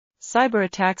Cyber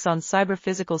attacks on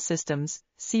cyber-physical systems,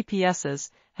 CPSs,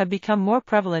 have become more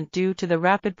prevalent due to the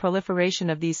rapid proliferation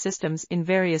of these systems in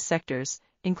various sectors,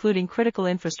 including critical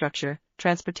infrastructure,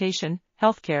 transportation,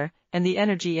 healthcare, and the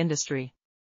energy industry.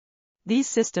 These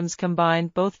systems combine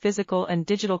both physical and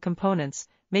digital components,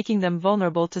 making them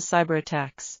vulnerable to cyber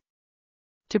attacks.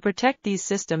 To protect these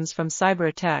systems from cyber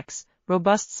attacks,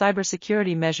 robust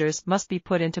cybersecurity measures must be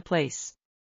put into place.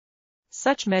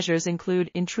 Such measures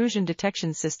include intrusion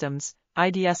detection systems,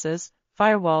 IDSs,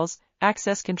 firewalls,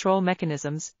 access control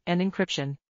mechanisms, and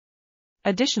encryption.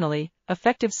 Additionally,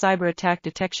 effective cyber attack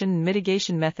detection and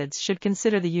mitigation methods should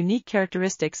consider the unique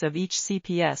characteristics of each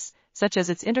CPS, such as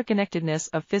its interconnectedness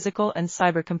of physical and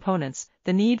cyber components,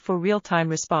 the need for real-time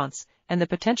response, and the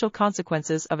potential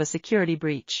consequences of a security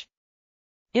breach.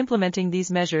 Implementing these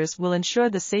measures will ensure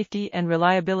the safety and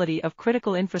reliability of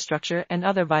critical infrastructure and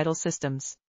other vital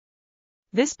systems.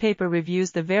 This paper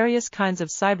reviews the various kinds of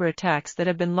cyber attacks that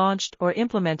have been launched or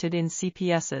implemented in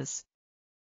CPSs.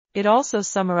 It also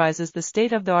summarizes the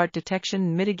state-of-the-art detection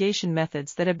and mitigation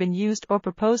methods that have been used or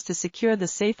proposed to secure the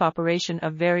safe operation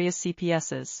of various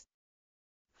CPSs.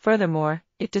 Furthermore,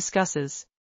 it discusses.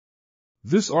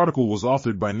 This article was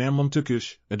authored by Namhla,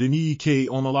 Mtukushe, Adeniyi,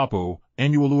 Onaolapo,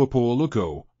 Anuoluwapo,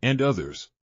 Aluko, and others.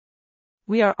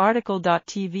 We are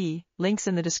RTCLTV, links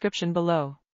in the description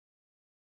below.